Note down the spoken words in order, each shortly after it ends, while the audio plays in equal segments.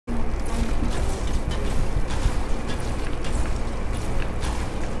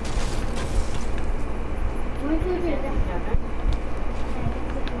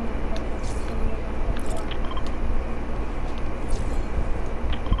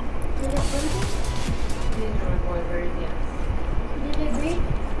Did it breed it? These are boilers, yes. Did they breed?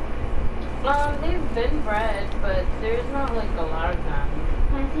 They've been bred, but there's not like a lot of them.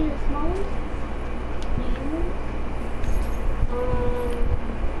 Can I see the small ones? The young ones?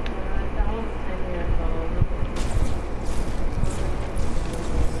 That one's 10 years old.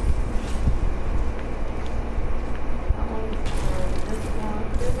 That one's 10.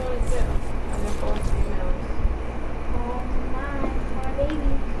 This one is 2. And they're both females. Oh my, more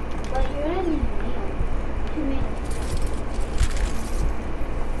babies. But you're gonna need a male. 2 males.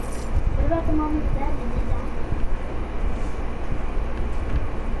 What about the mom and the dad? Did they die?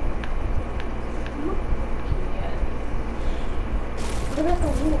 Yes. What about the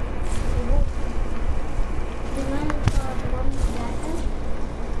wolf? The wolf. The one that the mom and the dad had?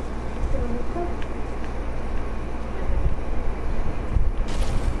 The wolf cub?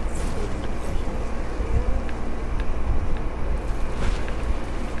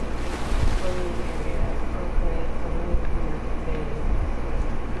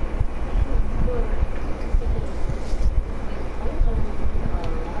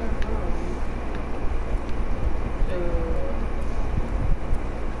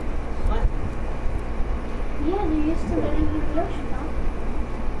 Yeah, they're used to living in the ocean now.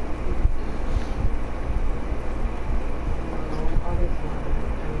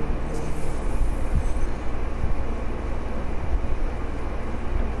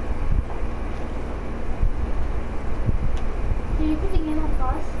 Did you put the game on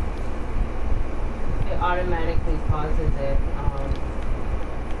pause? It automatically pauses it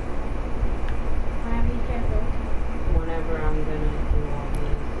Whenever you try to go. whenever I'm gonna do all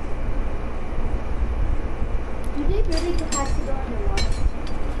this. Do they really have to go underwater?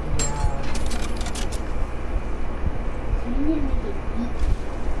 Yeah. So you need to make it deep.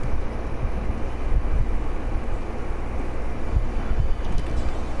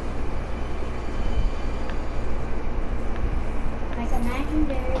 Like imagine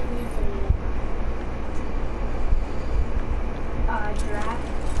there is a giraffe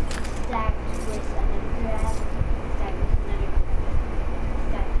stacked with another giraffe stacked with another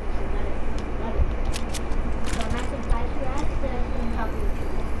stacked with another. So imagine 5 giraffes that are on top of each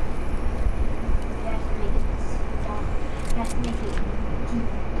other. You have to make it down. You have to make it deep.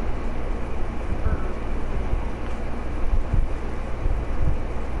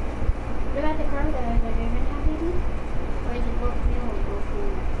 What about the crocodiles? Are they gonna have babies? Or is it both male or both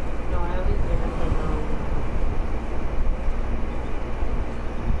female? No, I always do it.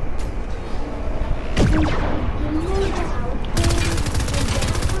 Do you know the outfit?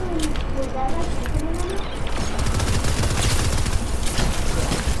 Was that like different than it?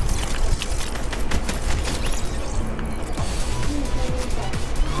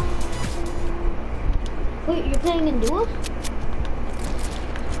 Wait, you're playing in duels?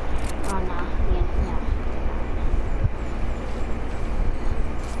 Oh no, yeah, no.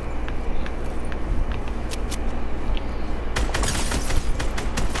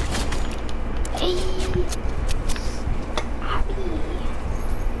 Hey! Abby!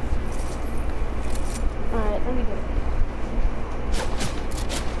 Alright, let me go.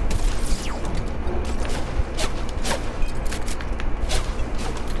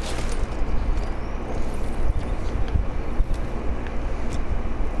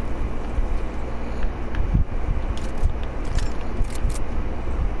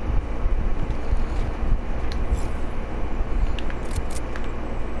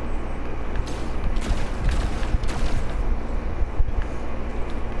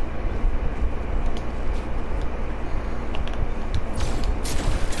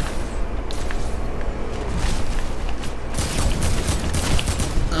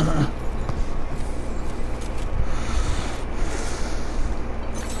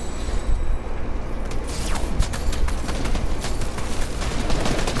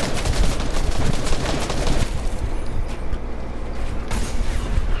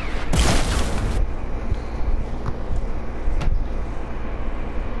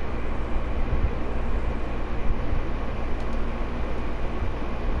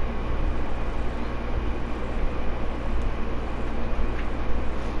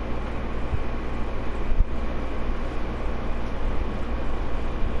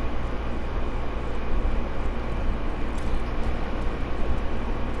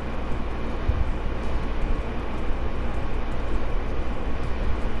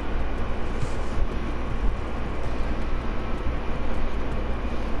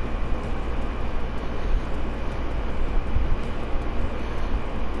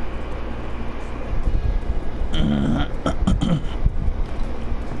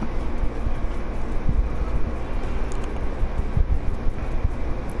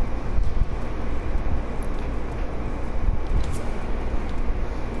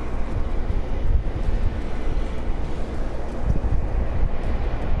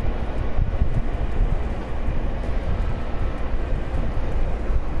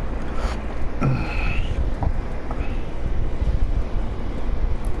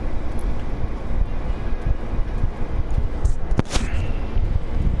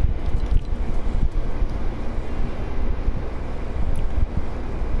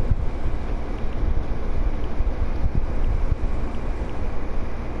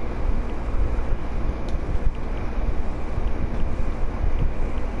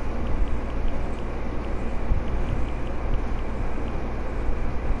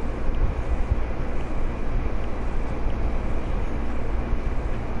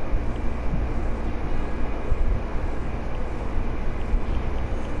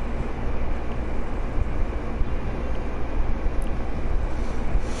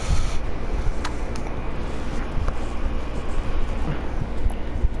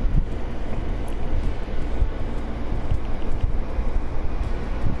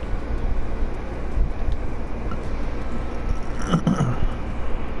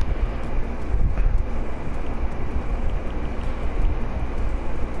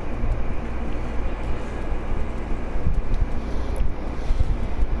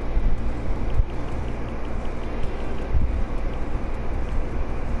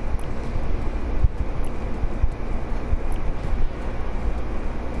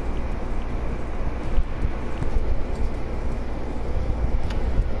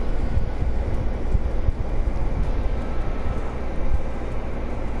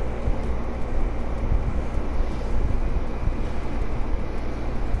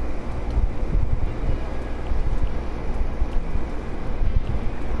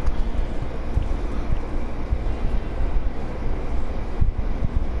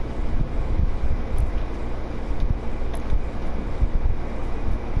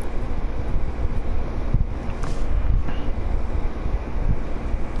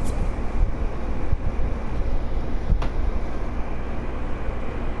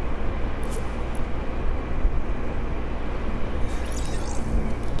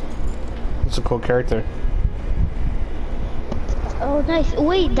 a cool character. Oh, nice.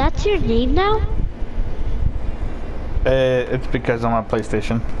 Wait, that's your name now? It's because I'm on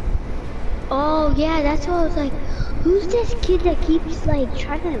PlayStation. Oh, yeah, that's what I was like. Who's this kid that keeps, like,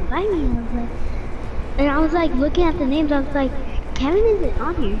 trying to invite me? And I was like, looking at the names, I was like, Kevin isn't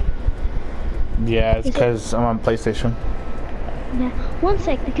on here. Yeah, it's because I'm on PlayStation. Yeah, one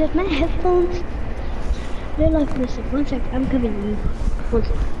sec, because my headphones, they're like, listen, one sec, I'm coming to you. One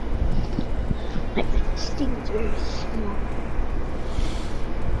sec. Like, this thing is very small.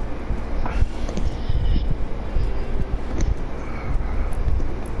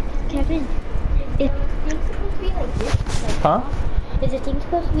 Kevin, is the thing supposed to be like this? Like, Huh? Is the thing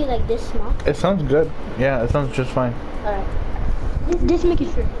supposed to be like this small? It sounds good. Yeah, it sounds just fine. Alright. Just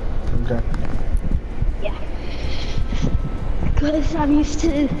making sure. Okay. Yeah. Because I'm used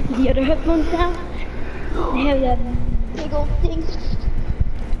to the other headphones now. They have that big old thing.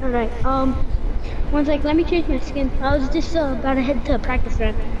 Alright, one sec, let me change my skin. I was just about to head to a practice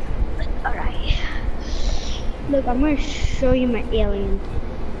run. Alright. Look, I'm gonna show you my alien.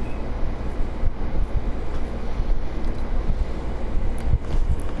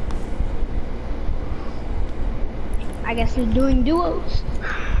 I guess we're doing duos.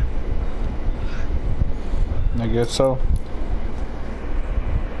 I guess so.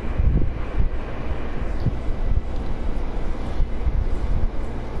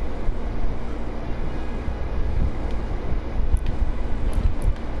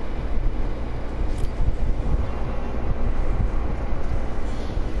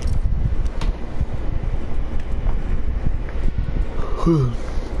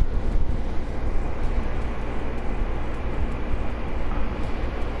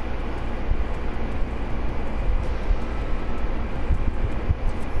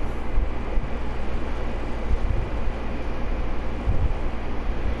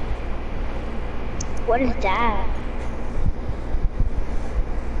 What is that?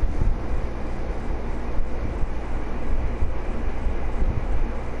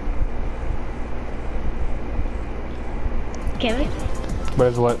 Kevin? What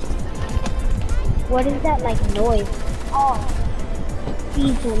is what? What is that like noise? Oh,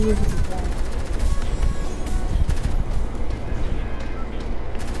 please don't use it again.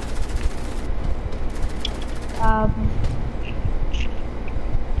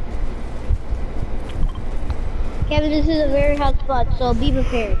 Kevin, this is a very hot spot, so be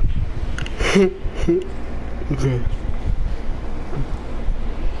prepared. Okay.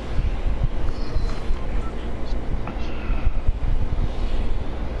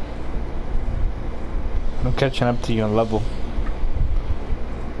 I'm catching up to you on level.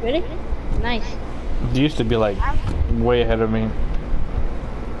 Really? Nice. You used to be like way ahead of me.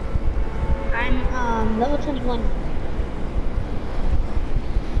 I'm level 21.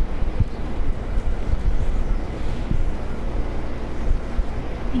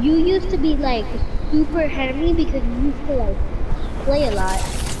 You used to be like super ahead of me because you used to like play a lot.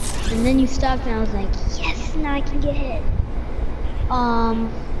 And then you stopped and I was like, yes, now I can get hit.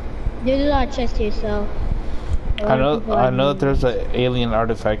 There's a lot of chests here, so I know there's an alien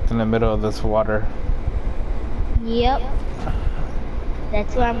artifact in the middle of this water. Yep.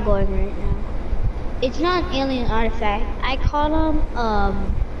 That's where I'm going right now. It's not an alien artifact. I call them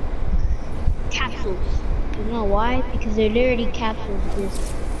capsules. You know why? Because they're literally capsules.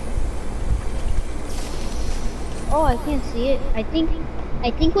 This. Oh, I can't see it. I think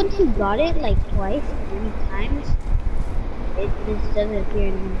once you got it like twice, 3 times, it just doesn't appear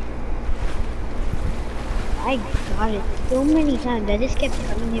anymore. I got it so many times. I just kept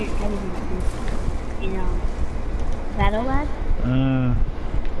coming here and coming here. Battle Lab.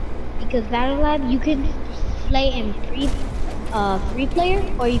 Because Battle Lab, you can play in free player,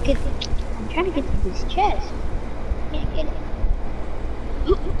 or you can. I'm trying to get to this chest. Can't get it.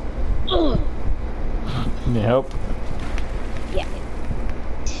 Need help? Yeah.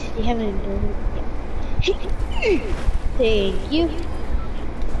 You haven't done it yet. Thank you.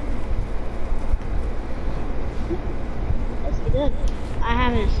 Let's get done. I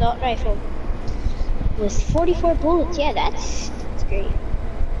have an assault rifle with 44 bullets. Yeah, that's great.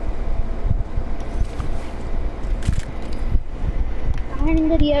 I'm heading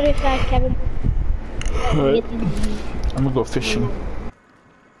to the other side, Kevin. Alright. I'm gonna go fishing.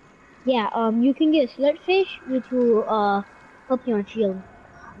 Yeah, you can get slurpfish, which will help you on shield.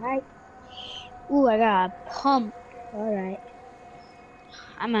 Alright. Ooh, I got a pump. Alright.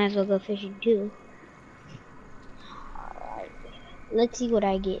 I might as well go fishing too. Alright. Let's see what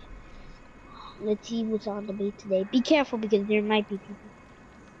I get. Let's see what's on the bait today. Be careful because there might be people.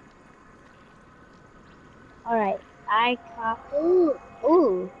 Alright. I caught. Ooh.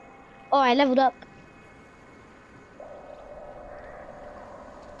 Oh, I leveled up.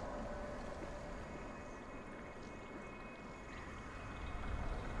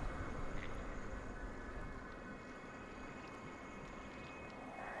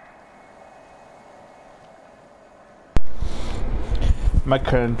 My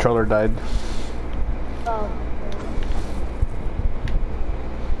controller died. Oh.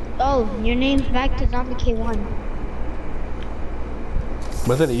 Oh, your name's back to Zombie K1.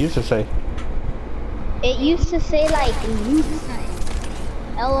 What did it used to say? It used to say like Luke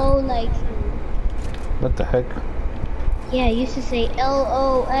something. L-O like What the heck? yeah, it used to say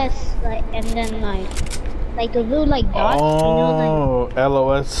L-O-S like and then like a little like dots, you know, like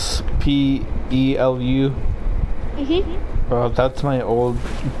LOSPELU. Well, that's my old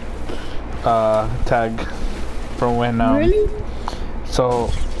tag from when really?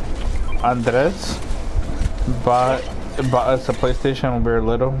 So Andres bought us a PlayStation when we were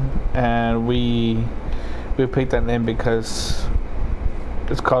little, and we picked that name because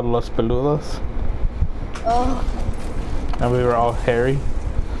it's called Los Peludos. Oh. And we were all hairy,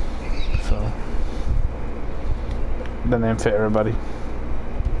 so the name fit everybody.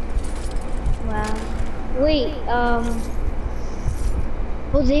 Wow. Wait,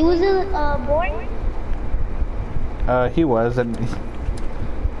 Jose was born? He was,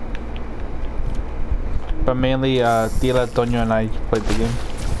 but mainly Tila, Toño, and I played the game.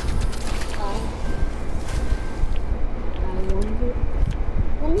 I wonder.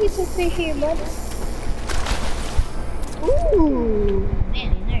 Let me put fish here, bud. Ooh,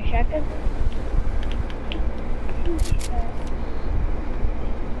 man, is there a shotgun?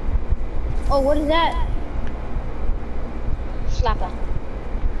 Oh, what is that? Slapper.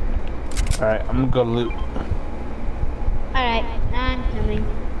 Alright, I'm gonna go loot. Alright, I'm coming.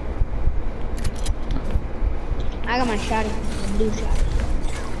 I got my shotgun, the blue shot.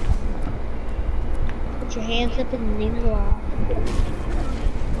 Put your hands up in the name of the law.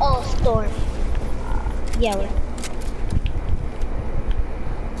 Oh, storm. Yeah, we're.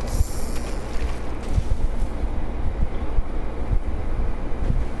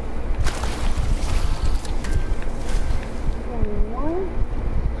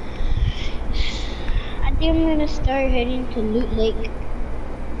 I think I'm gonna start heading to Loot Lake.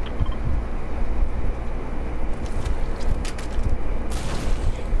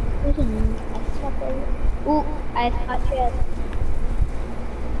 Ooh, I thought chest.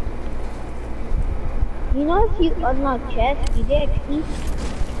 You know if you unlock chest, you get XP?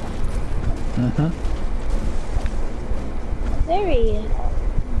 Very.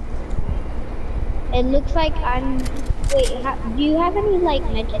 It looks like I'm. Wait, do you have any like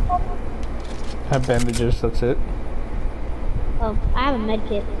medkit on you? I have bandages, that's it. Oh, I have a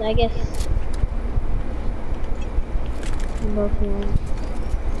medkit, so I guess. I'm both one.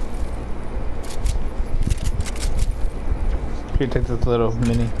 Here, take this little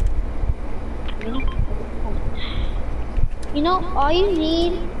mini. Mini? You know, all you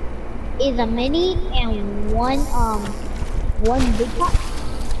need is a mini and one big pot.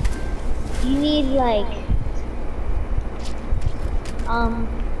 You need like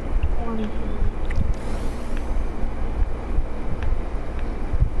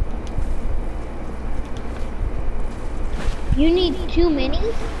you need 2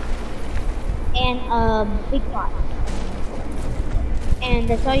 minis and a big pot. And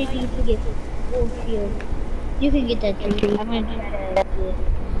that's all you need to get full shield. You can get that tree. I'm gonna try to do it.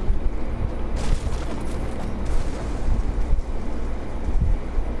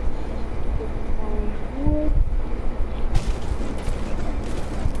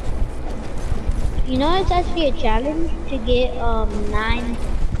 You know, it's actually a challenge to get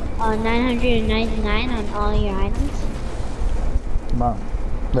 999 on all your items. Wow,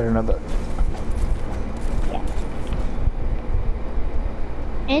 better know that. Yeah.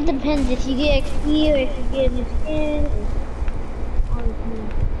 And it depends if you get XP or if you get a new skin. Or all the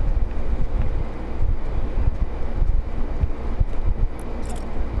things.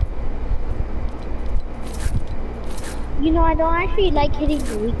 You know, I don't actually like hitting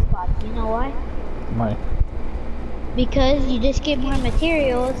the weak spots. You know why? Why? Because you just get more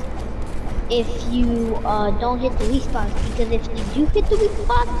materials if you don't hit the weak spots. Because if you do hit the weak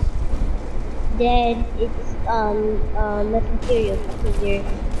spots, then it's less materials because you're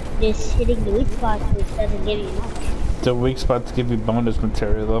just hitting the weak spots, which doesn't give you much. The weak spots give you bonus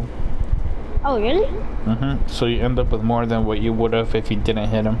material though. Oh really? So you end up with more than what you would have if you didn't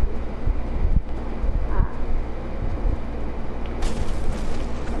hit them.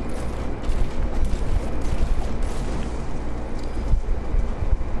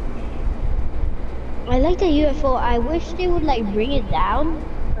 I like the UFO. I wish they would like bring it down,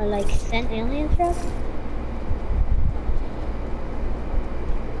 Or like sent alien stuff?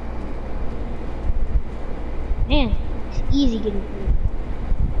 Man, it's easy getting through.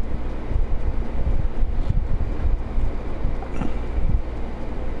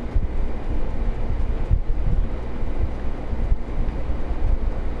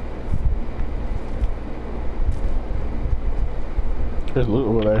 There's loot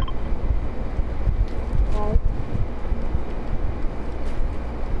over there.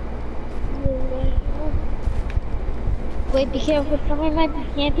 Wait, be careful. Someone might be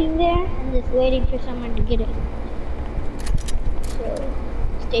camping there and just waiting for someone to get it. So,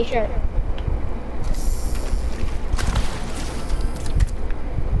 stay sharp.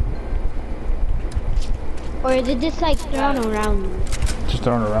 Or is it just like thrown around you? Just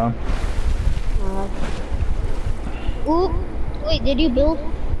throwing around. Ooh, wait, did you build?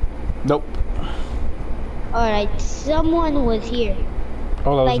 Nope. Alright, someone was here.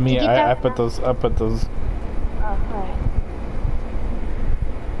 Oh, that was Like, me. to get I that- put those. I put those. Oh, alright.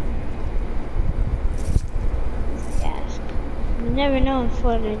 Yes. You never know in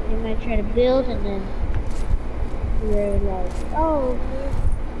Fortnite, they might try to build and then you're like, oh,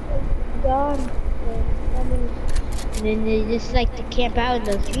 it's gone. And then they just like to camp out in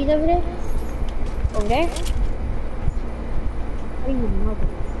those trees over there. Over there? I didn't even know that.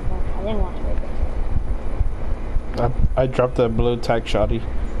 I didn't want to break it. I dropped a blue tack shotty.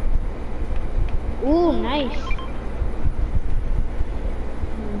 Ooh, nice.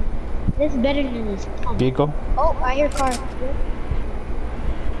 This is better than this pump. Vehicle. Oh, I hear car.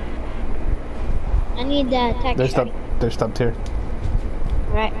 I need that tech They're shot. stopped. They're stopped here.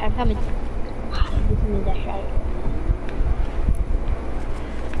 Alright, I'm coming. I just need that shot.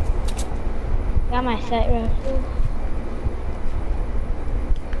 Got my sight rifle.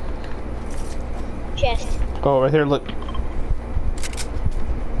 Chest. Oh, right here. Look.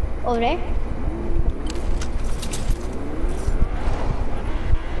 Over there?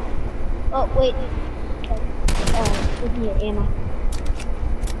 Oh, wait. Oh, give me your ammo.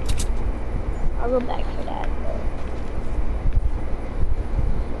 I'll go back for that.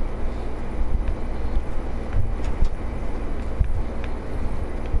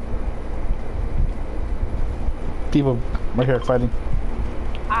 People right here fighting.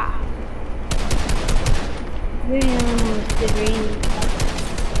 Ah. Really don't know what's good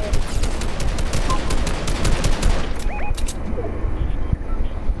range.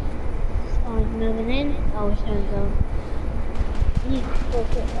 Someone's moving in. Oh, we're starting to go.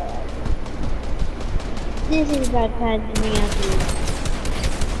 This is about time to bring out the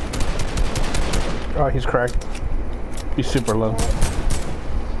Oh, he's cracked. He's super low.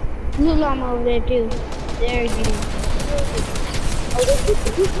 blue llama over there too. There you go.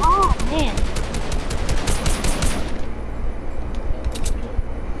 Oh, man.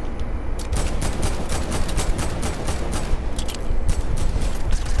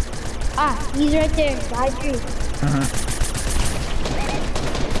 Ah, he's right there. Behind tree.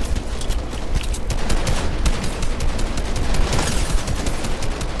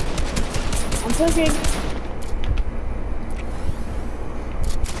 I'm pushing.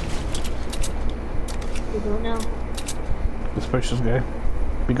 We don't know. This precious guy.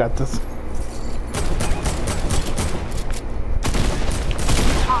 We got this.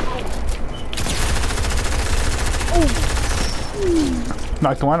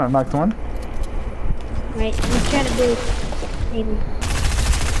 Knocked one. I knocked one. Right, I'm trying to build. Maybe.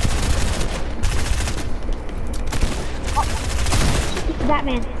 Oh, it's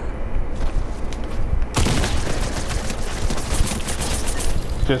Batman.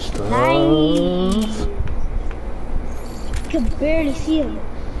 Just Nice. Could barely see him.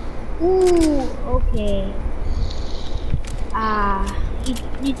 Ooh, okay.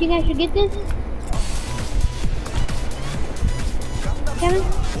 You think I should get this? Kevin?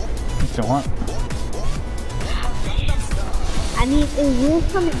 if you want. I mean, it will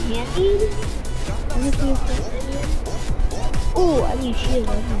come in handy. Let me see if there's any. Ooh, I need a shield.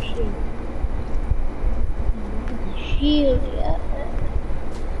 I need a shield. Shield, yeah.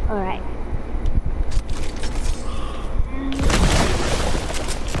 Alright.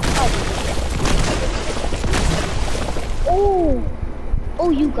 Oh! Oh,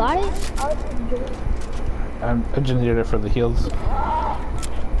 you got it? I engineered it for the heals.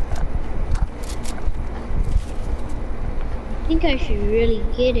 think I should really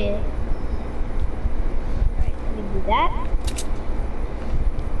get it. Alright, let me do that.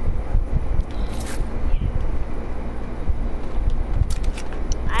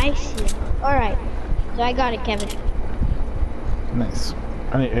 I see. Alright. So I got it, Kevin. Nice.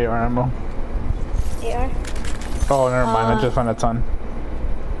 I need AR ammo. AR? Oh, never mind. I just found a ton.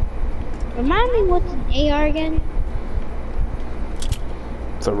 Remind me what's an AR again?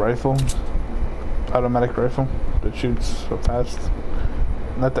 It's a rifle. Automatic rifle that shoots so fast.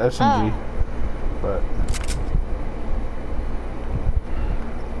 Not the SMG, but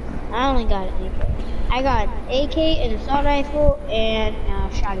I only got an AK. I got an AK, an assault rifle, and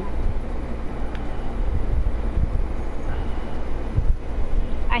a shotgun.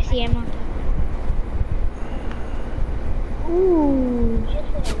 I see ammo. Ooh,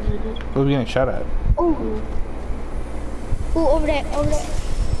 just what I needed. what are we getting shot at? Ooh. Ooh, over there, over there.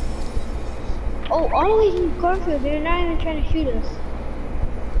 Oh, all the way from the cornfield. They're not even trying to shoot us.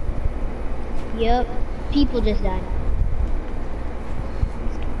 Yep, people just died.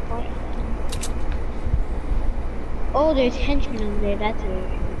 Oh, there's henchmen over there. That's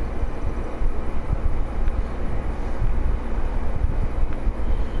weird.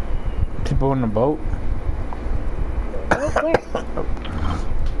 People in the boat? Oh, where?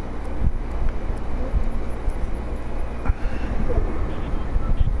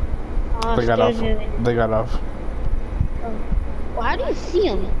 Oh, They got off. stairs moving. They got off. Oh. Well, how do you see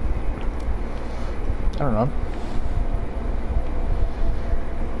them? I don't know.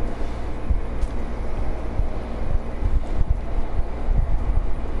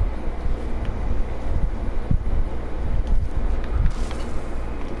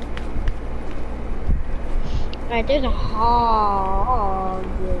 Alright, there's a hog.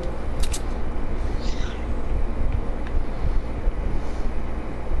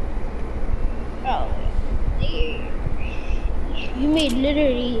 Oh, you made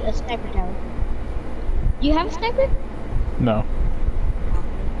literally a sniper tower. Do you have a sniper? No.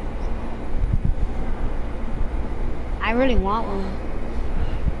 I really want one.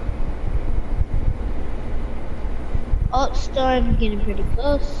 Oh, storm getting pretty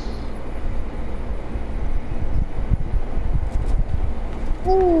close.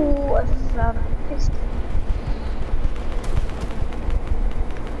 Ooh, I found a pistol.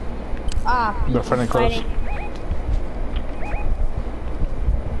 Ah, They're people fighting close. fighting.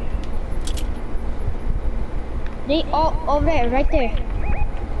 They all over there, right there.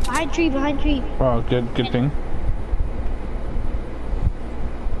 Behind tree, behind tree. Oh, good thing.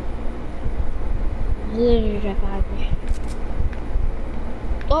 Literally right behind me.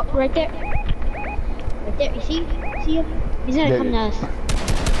 Oh, right there. Right there, you see? See him? He's gonna Yeah, come to us.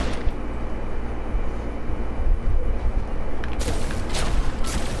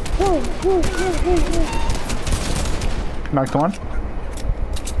 Whoa, whoa, whoa, whoa, whoa. Knocked one.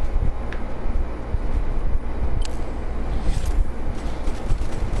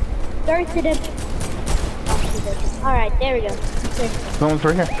 Thirsted him. Alright, there we go. There. Someone's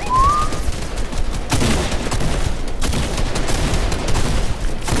right here.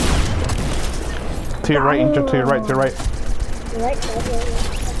 To your right, Angel. To your right. To your right. Right.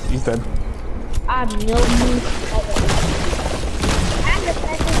 He's dead. I'm no move. I'm the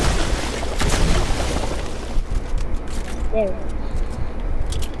second. There.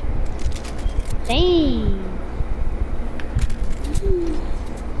 Dang.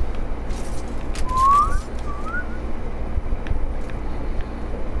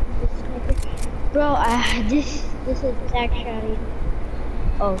 Bro, this is actually.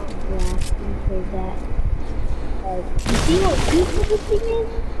 Oh yeah, let me save that. You see what beautiful this thing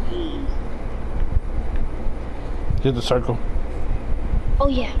is? Hit the circle. Oh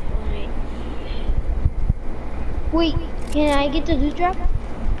yeah. Alright. Wait, can I get the loot drop?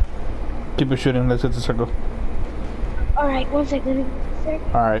 Keep it shooting. Let's hit the circle. Alright, 1 second.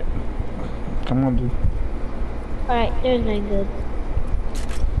 Alright. Come on, dude. Alright, there's my good.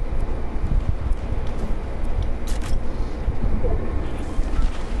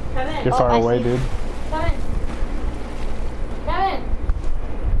 Kevin. You're far I away, see. dude. Kevin. Kevin.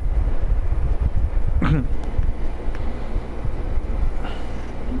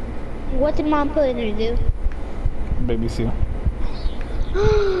 What did mom put in there, dude? Baby seal. This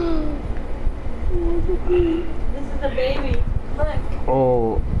is the baby. Look.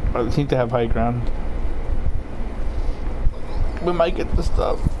 Oh, I think they have high ground. We might get the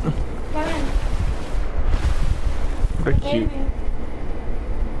stuff. Kevin. They're cute. Baby.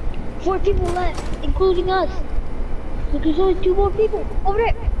 4 people left, including us. Look, there's only 2 more people. Over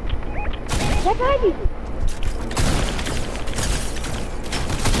there. Right behind you.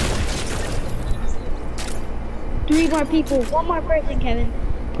 Three more people. 1 more person, Kevin.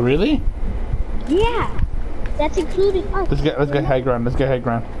 Really? Yeah. That's including us. Let's get high ground. Let's get high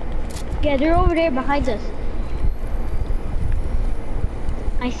ground. Yeah, they're over there behind us.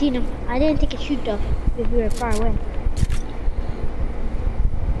 I seen them. I didn't take a shoot though, because we were far away.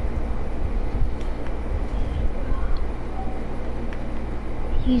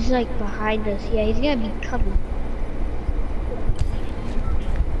 He's like behind us. Yeah, he's gonna be coming.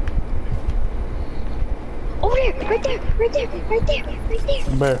 Over there! Right there! Right there! Right there! Right there!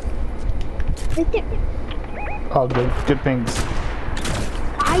 Where? Right there! Oh, good things.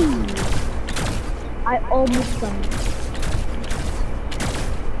 I almost got him.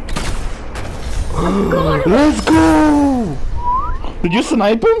 Let's go! Did you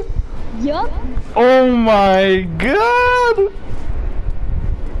snipe him? Yup. Oh my god!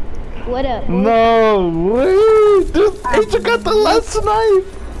 What up? No way! Dude, Asia got the last snipe!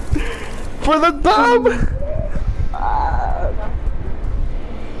 For the dub!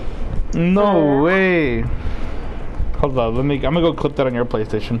 No way! Hold on, I'm gonna go clip that on your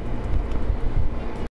PlayStation.